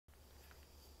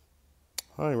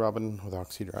Hi, Robin with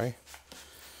Oxy-Dry,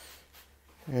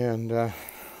 and I've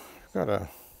got a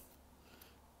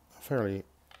fairly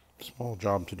small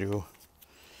job to do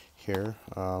here,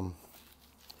 and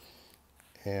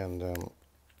hang on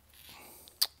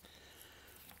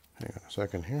a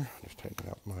second here, just tightening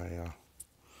up my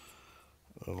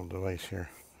little device here,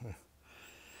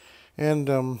 and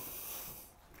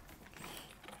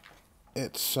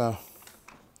it's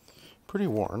pretty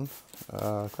worn.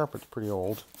 Carpet's pretty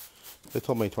old. They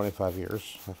told me 25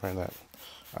 years. I find that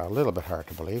a little bit hard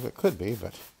to believe. It could be,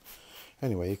 but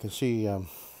anyway, you can see I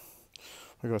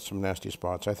got some nasty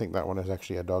spots. I think that one is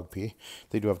actually a dog pee.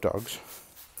 They do have dogs.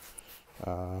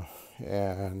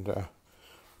 And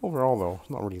overall, though,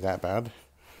 not really that bad.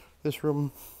 This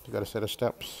room, you've got a set of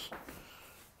steps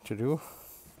to do.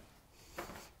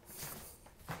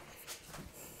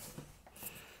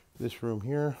 This room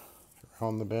here,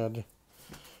 around the bed.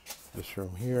 This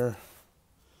room here.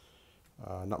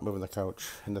 Not moving the couch,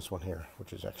 and this one here,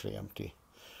 which is actually empty.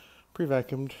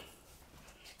 Pre-vacuumed,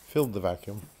 filled the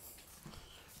vacuum.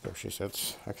 There she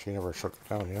sits. Actually, never shook it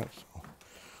down yet. So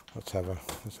let's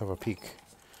have a peek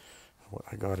at what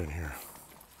I got in here.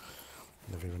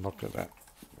 Never even looked at that.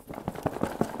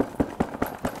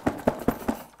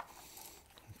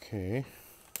 Okay,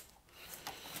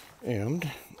 and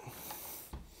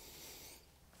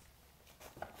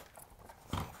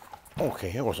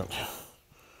okay, it wasn't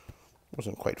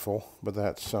quite full, but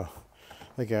that's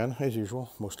again, as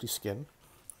usual, mostly skin.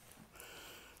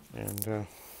 And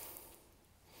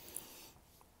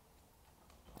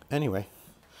anyway,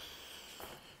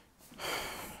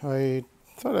 I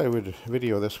thought I would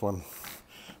video this one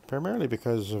primarily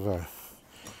because of a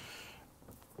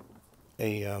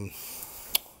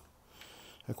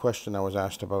question I was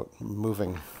asked about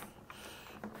moving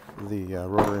the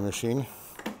rotary machine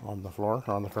on the floor,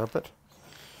 on the carpet,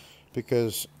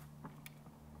 because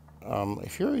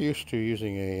if you're used to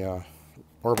using a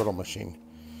orbital machine,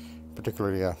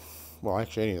 particularly well,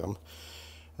 actually any of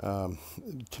them,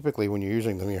 typically when you're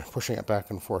using them, you're pushing it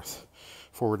back and forth,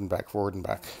 forward and back, forward and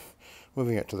back.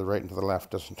 Moving it to the right and to the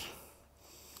left doesn't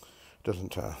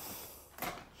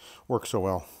work so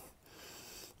well.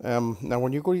 Now,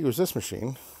 when you go to use this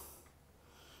machine,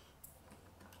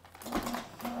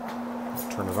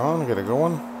 turn it on, get it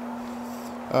going.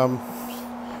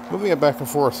 Moving it back and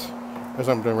forth, as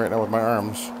I'm doing right now with my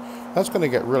arms, that's going to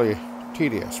get really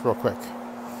tedious real quick.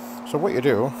 So what you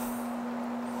do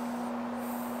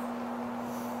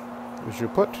is you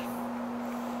put,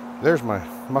 there's my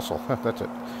muscle, that's it,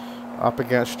 up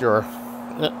against your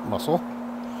muscle,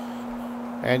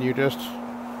 and you just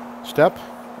step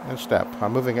and step.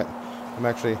 I'm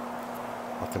actually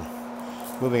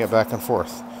moving it back and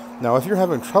forth. Now, if you're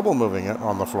having trouble moving it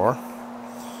on the floor,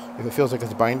 if it feels like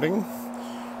it's binding,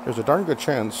 there's a darn good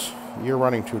chance you're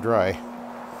running too dry,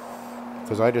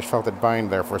 because I just felt it bind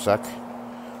there for a sec,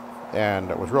 and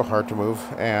it was real hard to move.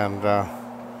 And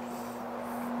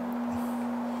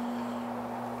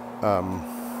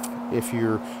if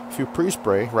you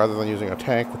pre-spray rather than using a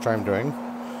tank, which I'm doing,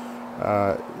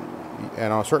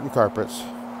 and on certain carpets,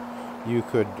 you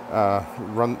could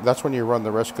run. That's when you run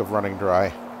the risk of running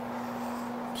dry.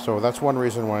 So that's one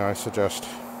reason why I suggest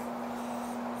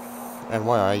and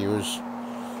why I use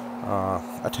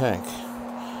a tank.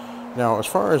 Now, as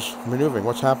far as maneuvering,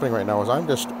 what's happening right now is I'm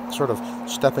just sort of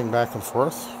stepping back and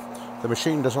forth. The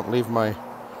machine doesn't leave my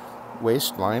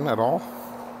waistline at all.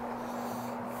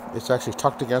 It's actually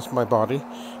tucked against my body.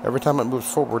 Every time it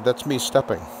moves forward, that's me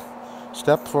stepping.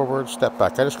 Step forward, step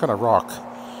back. I just kind of rock.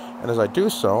 And as I do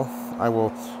so, I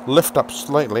will lift up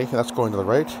slightly, that's going to the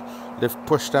right. Lift,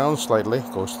 push down slightly,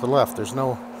 goes to the left. There's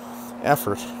no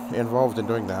effort involved in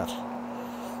doing that.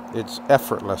 It's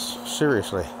effortless,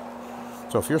 seriously.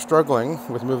 So if you're struggling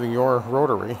with moving your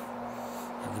rotary, if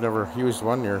you've never used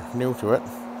one, you're new to it,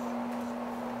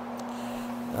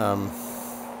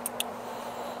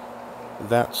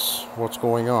 that's what's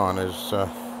going on, is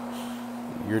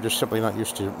you're just simply not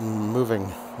used to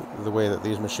moving the way that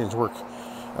these machines work.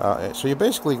 So you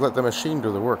basically let the machine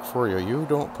do the work for you. You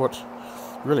don't put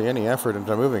really any effort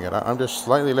into moving it. I'm just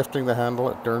slightly lifting the handle,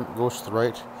 it goes to the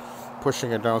right,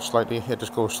 pushing it down slightly, it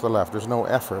just goes to the left. There's no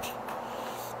effort.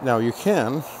 Now you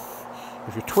can,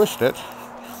 if you twist it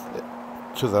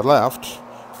to the left,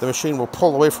 the machine will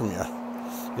pull away from you.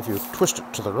 If you twist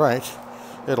it to the right,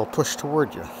 it'll push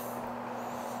toward you,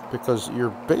 because you're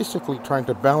basically trying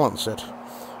to balance it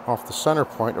off the center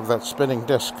point of that spinning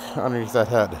disc underneath that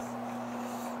head.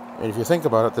 And if you think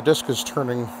about it, the disc is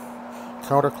turning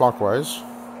counterclockwise,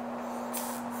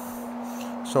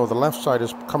 so the left side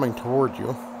is coming toward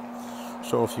you.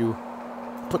 So if you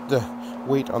put the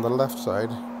weight on the left side,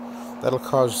 that'll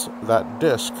cause that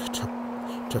disc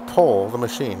to pull the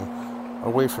machine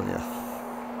away from you.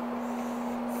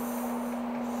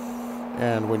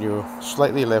 And when you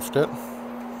slightly lift it,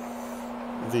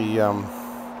 the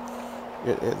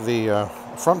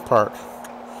front part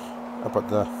up at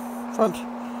the front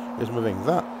is moving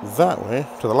that way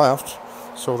to the left,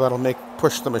 so that'll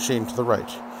push the machine to the right.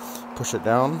 Push it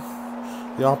down,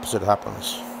 the opposite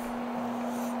happens.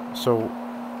 So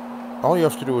all you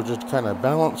have to do is just kind of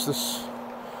balance this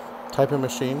type of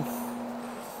machine,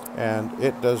 and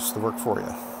it does the work for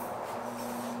you.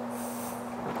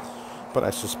 But I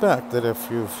suspect that if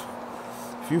you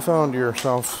found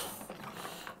yourself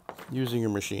using your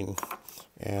machine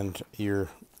and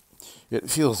it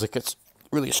feels like it's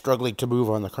really struggling to move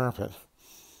on the carpet,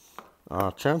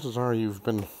 chances are you've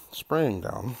been spraying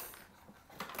down.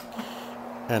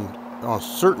 And on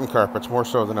certain carpets more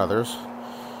so than others,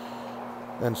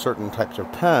 and certain types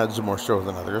of pads more so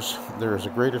than others, there is a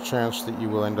greater chance that you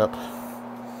will end up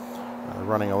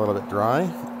running a little bit dry.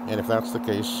 And if that's the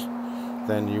case,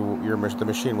 then the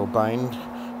machine will bind,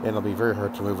 and it'll be very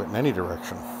hard to move it in any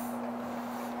direction.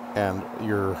 And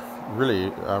you're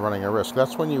really running a risk.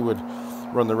 That's when you would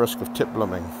run the risk of tip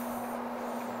blooming.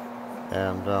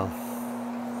 And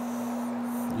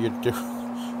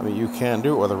you can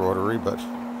do it with a rotary, but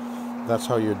that's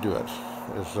how you do it,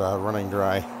 is running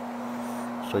dry.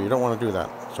 So you don't want to do that.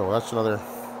 So that's another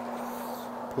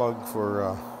plug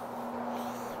for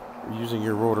using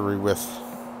your rotary with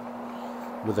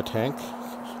a tank,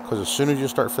 because as soon as you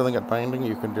start feeling it binding,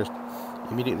 you can just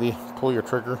immediately pull your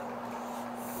trigger,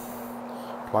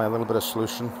 apply a little bit of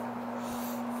solution,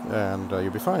 and you'll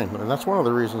be fine. And that's one of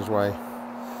the reasons why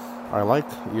I like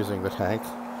using the tank,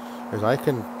 is I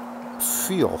can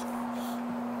feel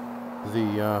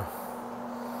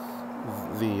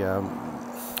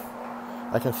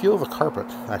I can feel the carpet,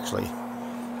 actually.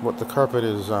 What the carpet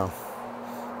is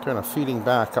kind of feeding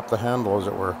back up the handle, as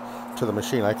it were, to the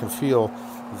machine. I can feel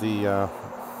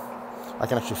I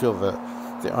can actually feel the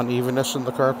unevenness in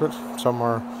the carpet.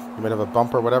 Somewhere you might have a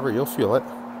bump or whatever, you'll feel it.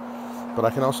 But I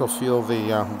can also feel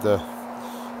the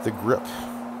grip,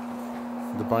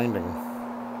 the binding.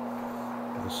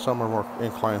 Some are more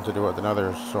inclined to do it than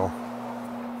others, so.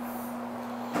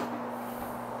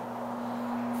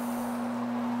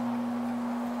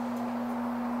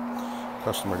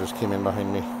 Customer just came in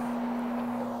behind me.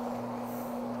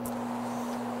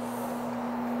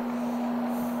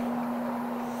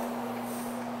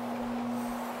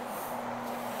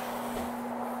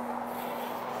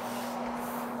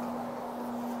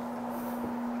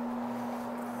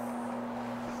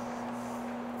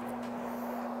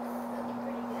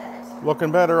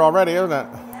 Looking better already, isn't it?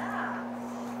 Yeah.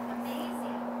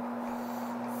 Amazing.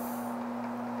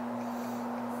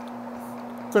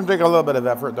 Gonna take a little bit of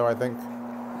effort, though, I think.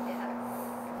 Yeah.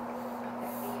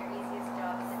 That could be your easiest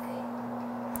job of the day.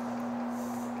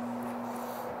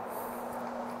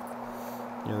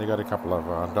 Yeah, they got a couple of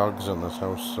dogs in this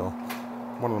house, so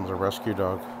one of them's a rescue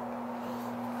dog.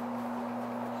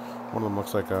 One of them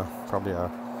looks like probably a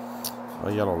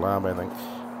yellow lab, I think.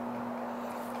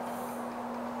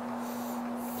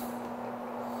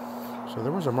 So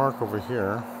there was a mark over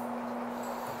here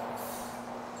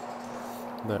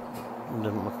that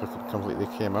didn't look like it completely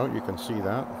came out. You can see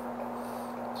that.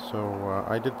 So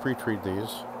I did pre-treat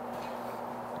these.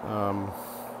 So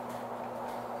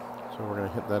we're going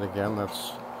to hit that again.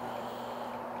 That's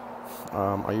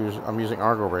I'm using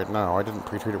Argo right now. I didn't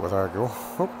pre-treat it with Argo.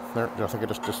 Oh, there! I think it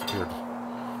just disappeared.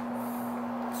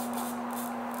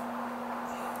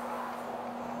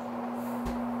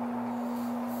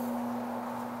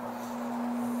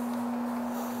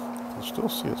 You still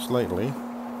see it slightly.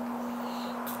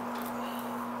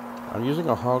 I'm using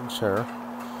a hog's hair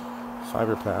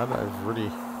fiber pad. I've really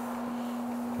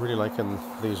liking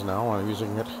these now. I'm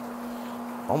using it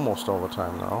almost all the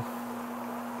time now.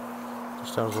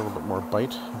 Just has a little bit more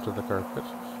bite into the carpet,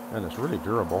 and it's really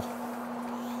durable.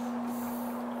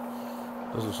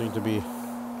 Doesn't seem to be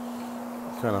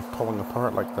kind of pulling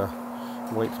apart like the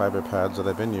white fiber pads that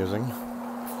I've been using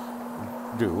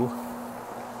do.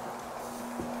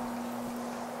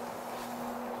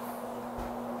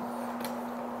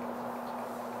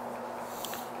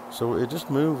 So it just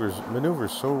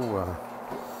maneuvers so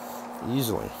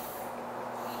easily.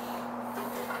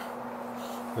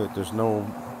 There's no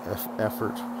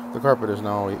effort. The carpet is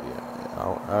now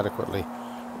adequately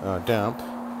damp,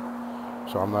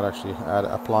 so I'm not actually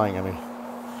applying any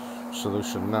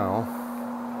solution now.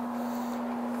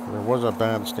 There was a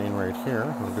bad stain right here.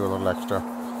 I'm going to do a little extra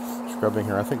scrubbing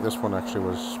here. I think this one actually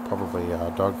was probably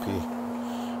dog pee,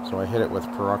 so I hit it with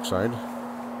peroxide.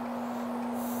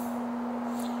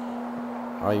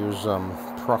 I use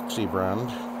Proxy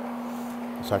brand.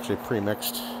 It's actually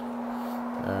pre-mixed,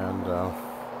 and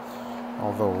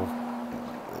although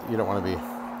you don't want to be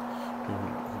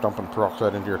dumping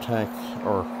peroxide into your tank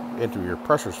or into your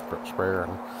pressure sprayer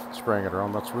and spraying it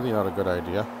around, that's really not a good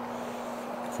idea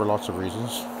for lots of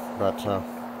reasons. But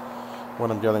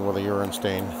when I'm dealing with a urine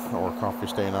stain or coffee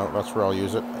stain out, that's where I'll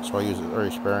use it. So I use it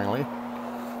very sparingly.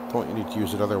 Don't need to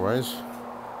use it otherwise.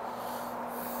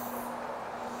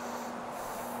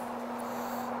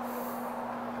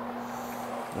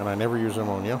 And I never use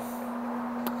ammonia.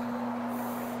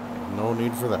 No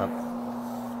need for that.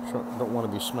 So don't want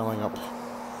to be smelling up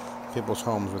people's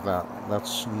homes with that.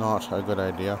 That's not a good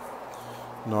idea.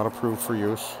 Not approved for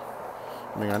use.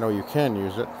 I mean, I know you can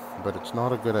use it, but it's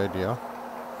not a good idea.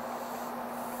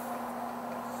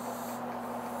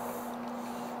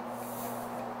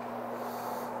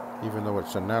 Even though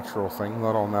it's a natural thing,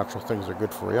 not all natural things are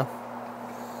good for you.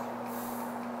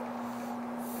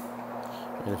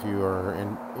 And if you are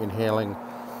inhaling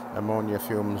ammonia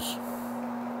fumes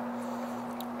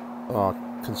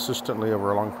consistently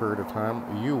over a long period of time,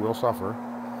 you will suffer.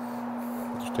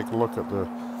 Just take a look at the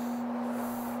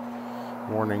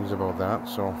warnings about that.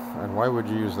 So, and why would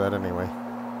you use that anyway?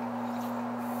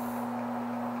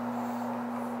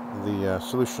 The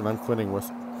solution I'm cleaning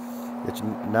with, it's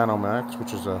Nanomax,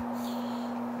 which is a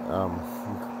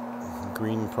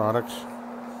green product,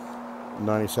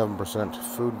 97%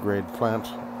 food grade plant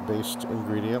based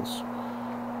ingredients,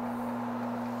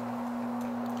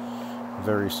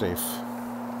 very safe,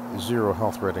 0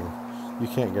 health rating. You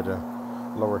can't get a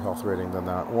lower health rating than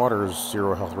that. Water is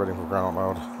 0 health rating for crying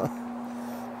out loud.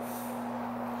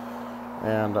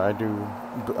 And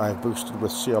I've boosted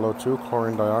with ClO2,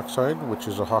 chlorine dioxide, which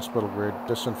is a hospital grade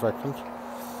disinfectant,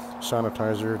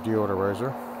 sanitizer,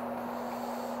 deodorizer.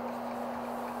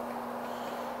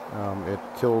 It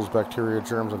kills bacteria,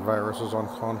 germs, and viruses on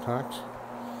contact.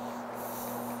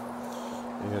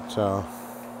 It's a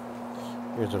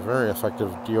very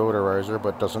effective deodorizer,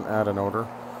 but doesn't add an odor.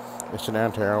 It's an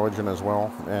anti-allergen as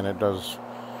well, and it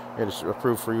is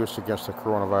approved for use against the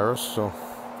coronavirus. So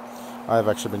I've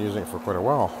actually been using it for quite a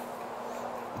while,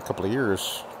 a couple of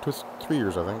years, 3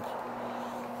 years I think.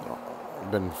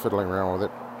 I've been fiddling around with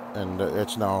it, and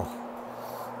it's now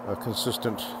a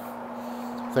consistent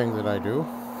thing that I do.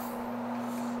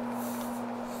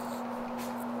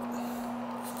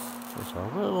 There's a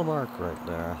little mark right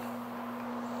there.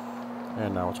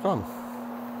 And now it's gone.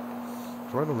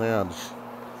 It's right on the edge.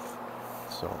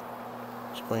 So,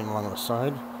 spraying along the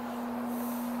side.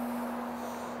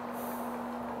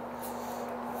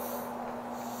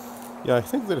 Yeah, I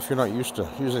think that if you're not used to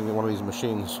using one of these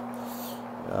machines,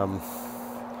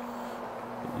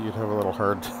 you'd have a little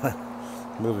hard time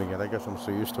moving it. I guess I'm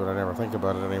so used to it, I never think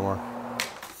about it anymore.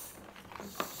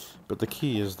 But the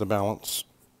key is the balance.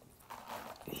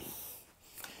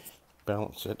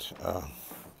 Balance it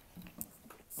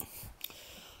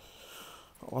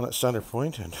on its center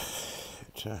point, and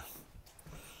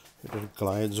it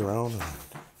glides around. And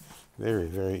very,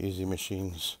 very easy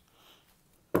machines.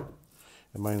 And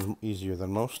mine's easier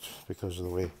than most because of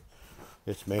the way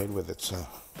it's made with its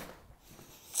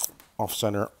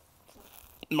off-center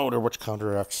motor, which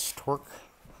counteracts torque.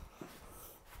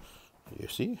 You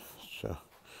see,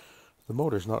 the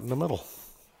motor's not in the middle.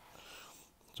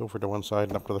 It's over to one side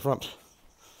and up to the front.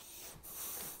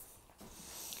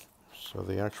 So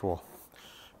the actual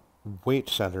weight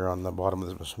center on the bottom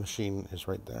of this machine is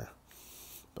right there.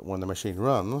 But when the machine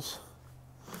runs,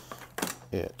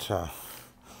 it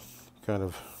kind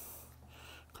of,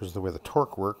 because of the way the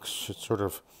torque works, it sort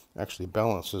of actually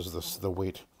balances the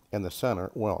weight in the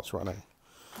center while it's running.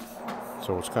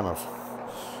 So it's kind of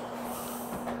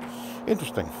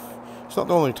interesting. It's not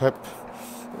the only type.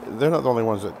 They're not the only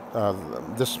ones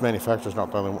that, this manufacturer's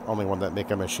not the only one that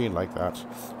make a machine like that.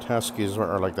 Taskis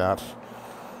are like that.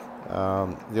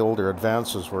 The older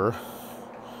Advances were.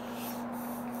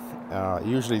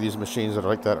 Usually these machines that are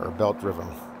like that are belt driven.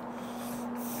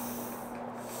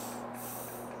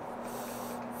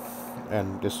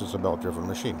 And this is a belt driven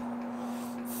machine.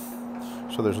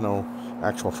 So there's no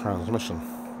actual transmission.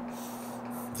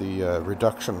 The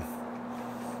reduction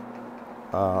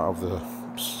of the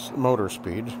motor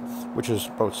speed, which is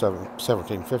about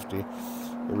 1750, it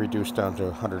reduced down to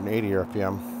 180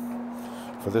 RPM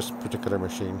for this particular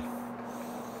machine.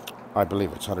 I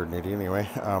believe it's 180 anyway.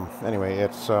 Anyway,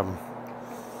 it's done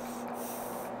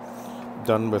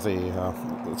with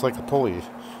it's like a pulley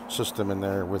system in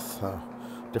there with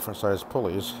different sized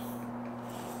pulleys.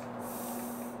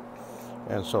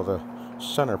 And so the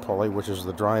center pulley, which is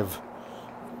the drive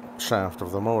shaft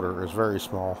of the motor, is very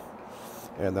small.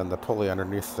 And then the pulley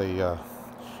underneath the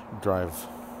drive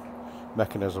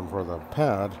mechanism for the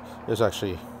pad is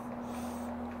actually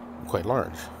quite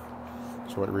large.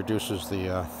 So it reduces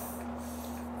the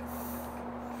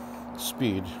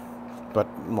speed, but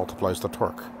multiplies the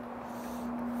torque.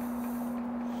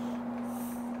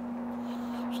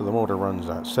 So the motor runs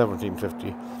at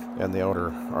 1750, and the outer,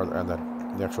 and the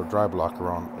actual drive block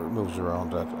moves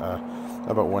around at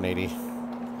about 180.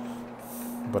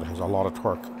 But it has a lot of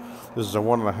torque. This is a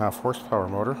 1.5 horsepower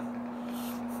motor,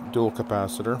 dual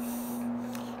capacitor,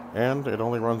 and it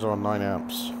only runs on 9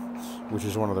 amps, which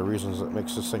is one of the reasons that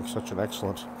makes this thing such an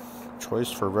excellent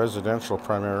choice for residential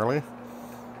primarily.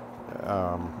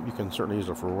 You can certainly use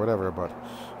it for whatever, but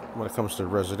when it comes to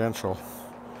residential,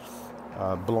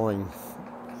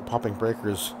 popping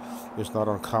breakers is not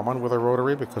uncommon with a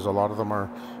rotary, because a lot of them are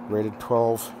rated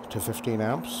 12 to 15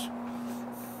 amps.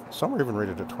 Some are even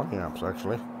rated at 20 amps,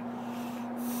 actually.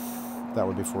 That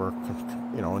would be for,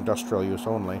 industrial use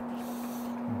only.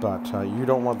 But you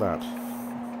don't want that.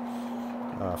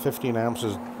 15 amps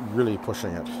is really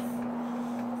pushing it.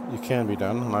 You can be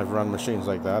done, and I've run machines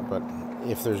like that, but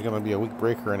if there's going to be a weak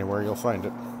breaker anywhere, you'll find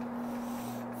it.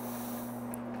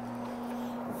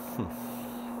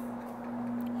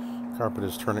 Carpet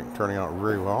is turning out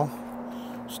really well.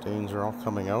 Stains are all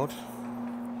coming out.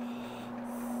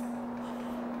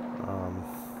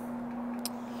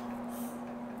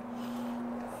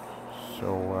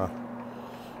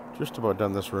 Just about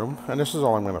done this room, and this is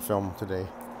all I'm going to film today.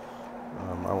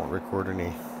 I won't record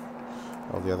any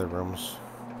of the other rooms.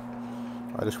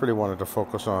 I just really wanted to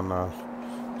focus on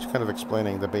just kind of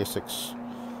explaining the basics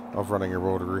of running a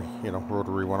rotary,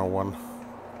 Rotary 101.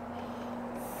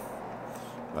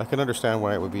 I can understand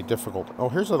why it would be difficult. Oh,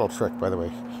 here's a little trick, by the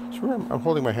way. So I'm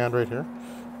holding my hand right here,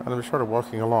 and I'm sort of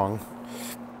walking along,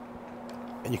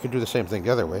 and you can do the same thing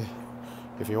the other way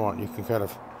if you want. You can kind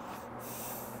of,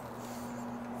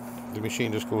 the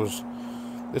machine just goes,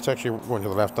 it's actually going to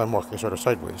the left. I'm walking sort of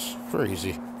sideways. Very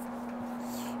easy.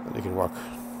 And you can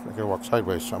walk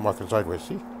sideways. I'm walking sideways,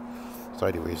 see?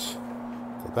 Sideways.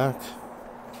 Go back.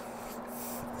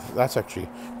 That's actually a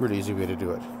really easy way to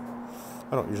do it.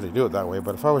 I don't usually do it that way,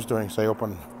 but if I was doing, say,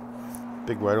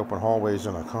 big wide open hallways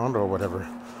in a condo or whatever,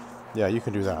 yeah, you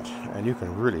can do that, and you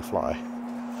can really fly.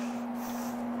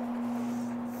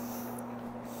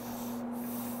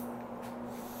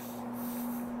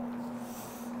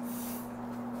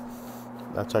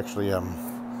 That's actually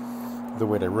the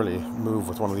way to really move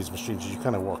with one of these machines. You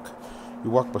kind of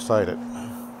walk beside it.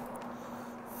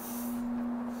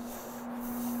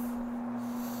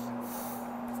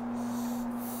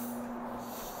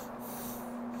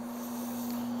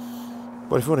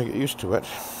 But if you want to get used to it,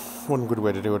 one good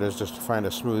way to do it is just to find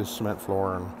a smooth cement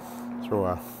floor and throw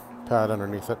a pad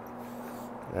underneath it,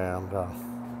 and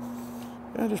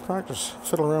just practice,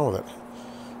 fiddle around with it,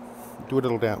 do a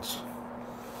little dance.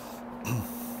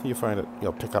 You find it,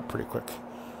 you'll pick up pretty quick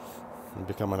and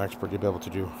become an expert. You'll be able to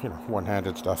do,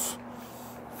 one-handed stuff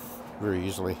very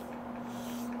easily.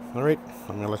 All right,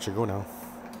 I'm going to let you go now.